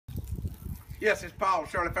Yes, it's Paul,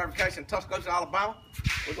 Shirley Fabrication, Tuscaloosa, Alabama.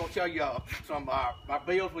 We're going to show you some of our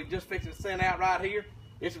builds we just fixed to send out right here.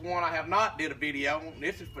 This is one I have not did a video on.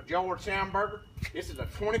 This is for George Schamberger. This is a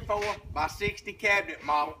 24 by 60 cabinet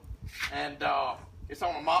model, and it's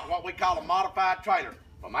on what we call a modified trailer.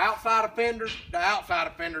 From outside fenders to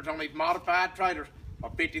outside fenders on these modified trailers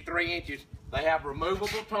are 53 inches. They have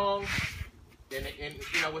removable tongues, and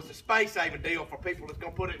you know, it's a space-saving deal for people that's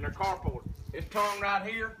going to put it in their carport. This tongue right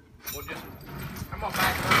here, I'm going to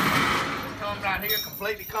back it up. This tongue right here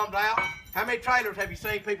completely comes out. How many trailers have you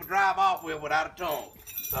seen people drive off with without a tongue?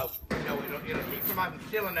 So, you know, it'll keep somebody from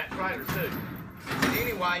stealing that trailer too. But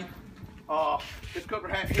anyway, this cooker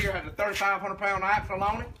here has a 3,500 pound axle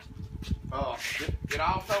on it. It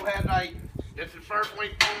also has this is the first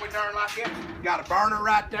week when we done like it. Got a burner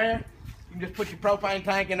right there. You can just put your propane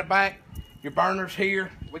tank in the back. Your burner's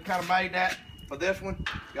here. We kind of made that for this one.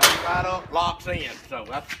 Got it right up, locks in. So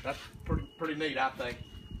that's pretty neat, I think.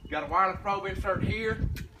 Got a wireless probe insert here,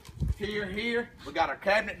 here. We got our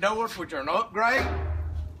cabinet doors, which are an upgrade.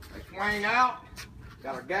 They swing out.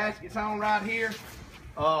 Got our gaskets on right here.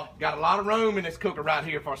 Got a lot of room in this cooker right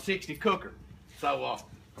here for a 60 cooker. So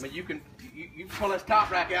I mean, you can pull this top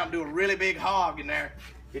rack out and do a really big hog in there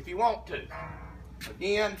if you want to.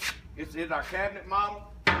 Again, this is our cabinet model.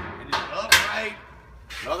 It is an upgrade.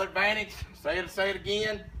 Another advantage, say it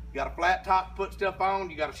again, you got a flat top to put stuff on,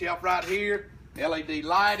 you got a shelf right here, LED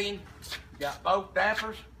lighting, you got both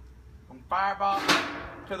dampers from the firebox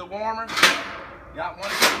to the warmer, you got one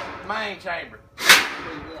from the main chamber to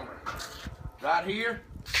the warmer. Right here,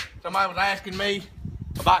 somebody was asking me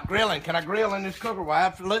about grilling. Can I grill in this cooker? Well,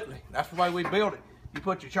 absolutely. That's the way we build it. You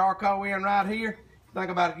put your charcoal in right here.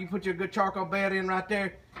 Think about it, you put your good charcoal bed in right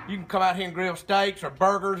there, you can come out here and grill steaks or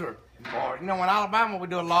burgers or you know, in Alabama we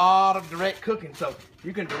do a lot of direct cooking, so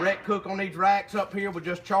you can direct cook on these racks up here with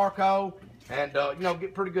just charcoal and you know,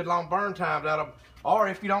 get pretty good long burn times out of them. Or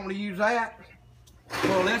if you don't want to use that,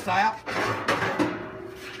 pull this out.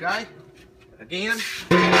 Okay, again,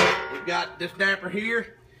 we've got this damper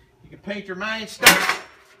here. You can paint your main stove,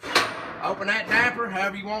 open that damper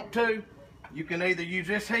however you want to. You can either use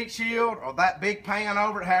this heat shield or that big pan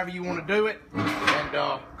over it, however you want to do it,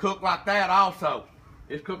 and cook like that also.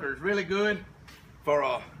 This cooker is really good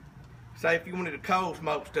for, say if you wanted to cold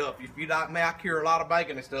smoke stuff. If you like me, I cure a lot of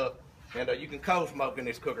bacon and stuff, and you can cold smoke in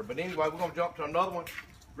this cooker. But anyway, we're going to jump to another one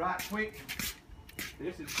right quick.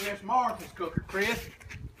 This is Chris Morris's cooker. Chris,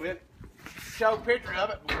 we'll show a picture of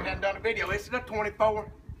it, but we haven't done a video. This is a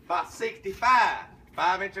 24 by 65,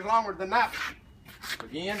 5 inches longer than that one.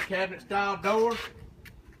 Again, cabinet style doors.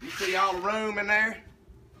 You see all the room in there.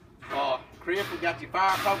 Chris, we got your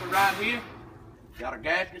fire poker right here. Got our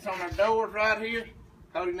gaskets on our doors right here.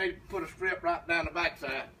 Cody needs to put a strip right down the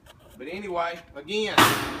backside. But anyway, again,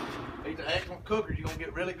 these are excellent cookers. You're gonna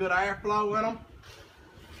get really good airflow in them.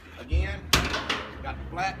 Again, got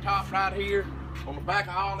the flat top right here. On the back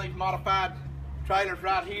of all these modified trailers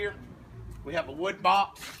right here, we have a wood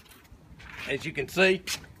box. As you can see,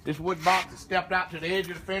 this wood box is stepped out to the edge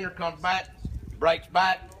of the fender, comes back, breaks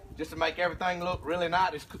back, just to make everything look really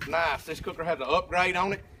nice. This cooker has an upgrade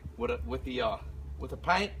on it with the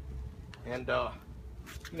paint, and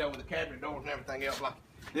you know, with the cabinet doors and everything else. Like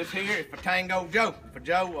this here is for Tango Joe, for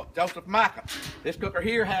Joseph Micah. This cooker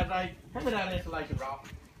here has hand me that insulation, Rob.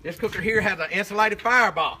 This cooker here has an insulated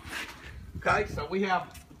firebox. Okay, so we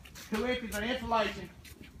have 2 inches of insulation,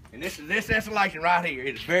 and this is this insulation right here.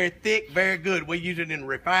 It is very thick, very good. We use it in the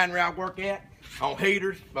refinery I work at, on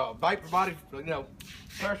heaters, vapor bodies, you know,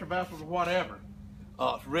 pressure vessels or whatever.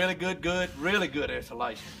 It's really good, really good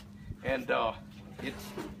insulation. And it's,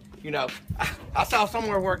 you know, I saw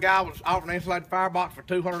somewhere where a guy was offering an insulated firebox for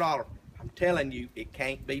 $200. I'm telling you, it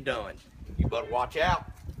can't be done. You better watch out.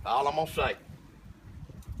 That's all I'm gonna say.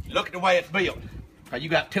 Look at the way it's built. You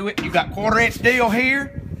got 1/4 inch steel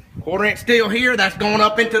here, 1/4 inch steel here. That's going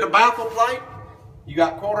up into the baffle plate. You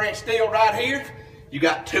got 1/4 inch steel right here. You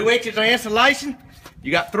got 2 inches of insulation.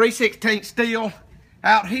 You got 3/16 steel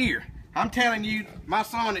out here. I'm telling you, my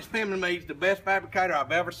son that's filming me is the best fabricator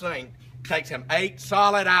I've ever seen. It takes him 8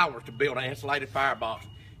 solid hours to build an insulated firebox,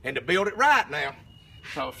 and to build it right now.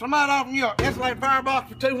 So if somebody offering you an insulated firebox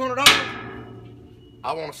for $200,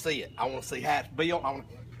 I want to see it. I want to see how it's built.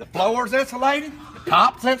 The floor's insulated, the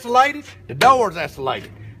top's insulated, the door's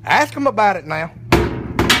insulated. Ask them about it now.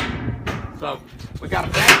 So we got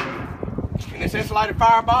a damper in this insulated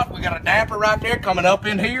firebox. We got a damper right there coming up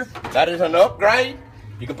in here. That is an upgrade.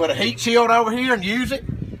 You can put a heat shield over here and use it,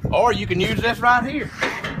 or you can use this right here.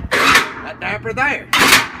 That damper there.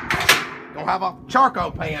 Gonna have a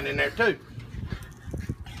charcoal pan in there too.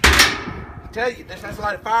 I tell you, this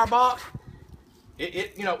insulated firebox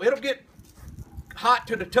you know, it'll get hot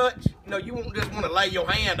to the touch. You know, you won't just want to lay your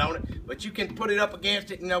hand on it, but you can put it up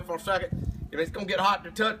against it, you know, for a second. And it's gonna get hot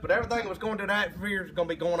to touch, but everything that's going to the atmosphere is gonna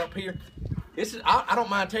be going up here. This is, I don't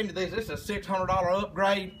mind telling you this. This is a $600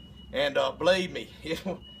 upgrade, and believe me,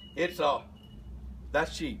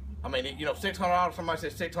 that's cheap. I mean, you know, $600. Somebody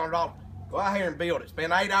says $600. Go out here and build it.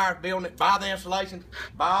 Spend 8 hours building it. Buy the insulation.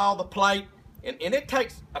 Buy all the plate, and it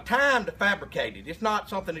takes a time to fabricate it. It's not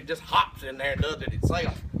something that just hops in there and does it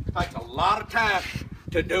itself. It takes a lot of time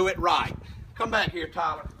to do it right. Come back here,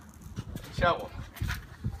 Tyler. Show them.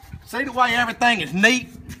 See the way everything is neat?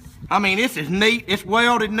 I mean, this is neat. It's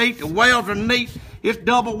welded neat. The welds are neat. It's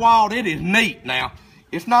double walled. It is neat now.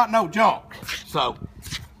 It's not no junk. So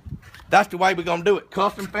that's the way we're gonna do it.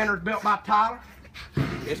 Custom fenders built by Tyler.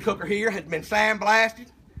 This cooker here has been sandblasted.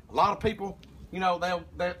 A lot of people, you know,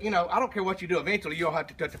 you know, I don't care what you do. Eventually, you'll have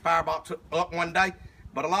to touch the firebox up one day.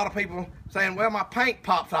 But a lot of people saying, well, my paint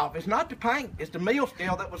pops off. It's not the paint. It's the mill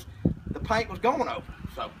scale that the paint was going over.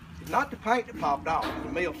 So it's not the paint that popped off. It's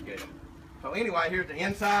the mill scale. So anyway, here's the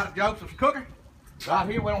inside of Joseph's cooker. Right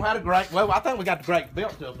here, we don't have the grate. Well, I think we got the grate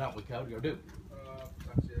built still, don't we, Cody? Or do we?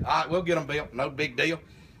 All right, we'll get them built. No big deal.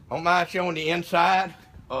 Don't mind showing the inside.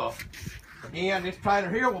 Again, this trailer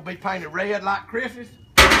here will be painted red like Chris's.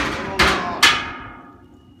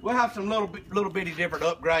 We'll have some little bitty different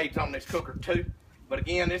upgrades on this cooker too. But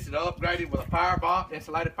again, this is upgraded with a firebox,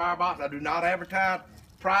 insulated firebox. I do not advertise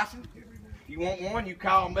pricing. If you want one, you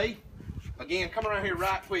call me. Again, come around here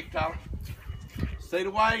right quick, Tyler. See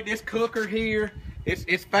the way this cooker here,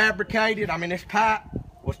 it's fabricated. I mean, this pipe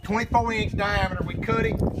was 24-inch diameter. We cut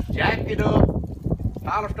it, jacked it up.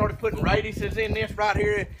 Tyler started putting radiuses in this right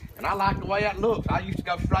here, and I like the way that looks. I used to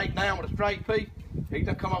go straight down with a straight piece. He's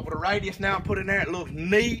gonna come up with a radius now and put it in there. It looks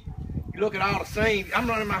neat. You look at all the seams. I'm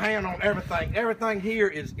running my hand on everything. Everything here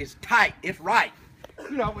is tight. It's right.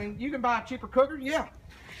 You know, and you can buy a cheaper cooker, yeah.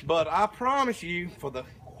 But I promise you, for the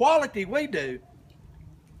quality we do,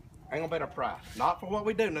 ain't gonna be a price. Not for what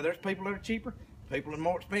we do. Now, there's people that are cheaper, people that are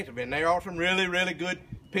more expensive, and there are some really, really good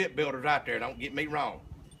pit builders out there. Don't get me wrong.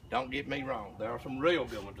 Don't get me wrong. There are some real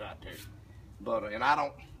good ones out there. But, and I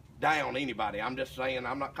don't down anybody. I'm just saying,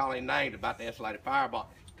 I'm not calling names about the insulated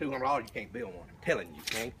firebox. $200, you can't build one. I'm telling you, you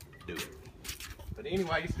can't do it. But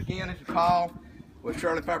anyway, again, this is Paul with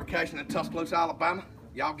Shirley Fabrication in Tuscaloosa, Alabama.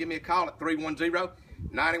 Y'all give me a call at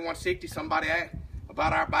 310-9160. Somebody asked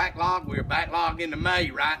about our backlog. We're backlogged into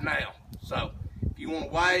May right now. So if you want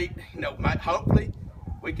to wait, you know, hopefully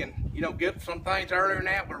we can, you know, get some things earlier than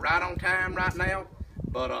that. We're right on time right now.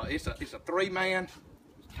 But it's a 3-man.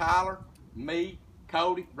 Tyler, me,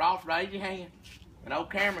 Cody, Ross, raise your hand. And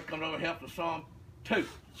old Cameron comes over and helps us some too.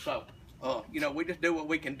 So, you know, we just do what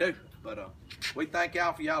we can do. But we thank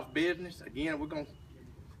y'all for y'all's business. Again, one thing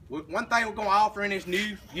we're gonna offer in this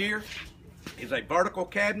new year is a vertical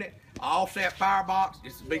cabinet, offset firebox.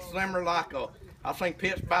 This will be similar like I've seen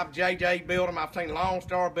Pitts by JJ build them. I've seen Lone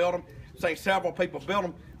Star build them. I've seen several people build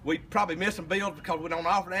them. We probably miss some builds because we don't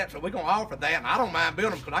offer that, so we're gonna offer that. And I don't mind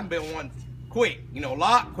building them because I can build one quick, you know, a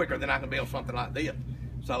lot quicker than I can build something like this.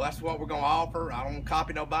 So that's what we're gonna offer. I don't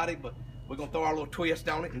copy nobody, but we're gonna throw our little twist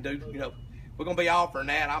on it and do, you know, we're gonna be offering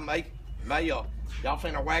that. I may y'all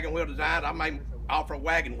seen our wagon wheel designs. I may offer a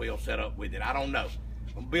wagon wheel set up with it. I don't know.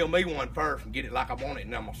 I'm gonna build me one first and get it like I want it,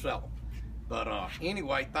 and then I'm gonna sell them. But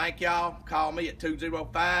anyway, thank y'all. Call me at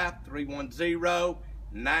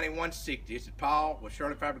 205-310-9160. This is Paul with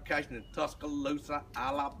Shirley Fabrication in Tuscaloosa,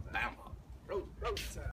 Alabama.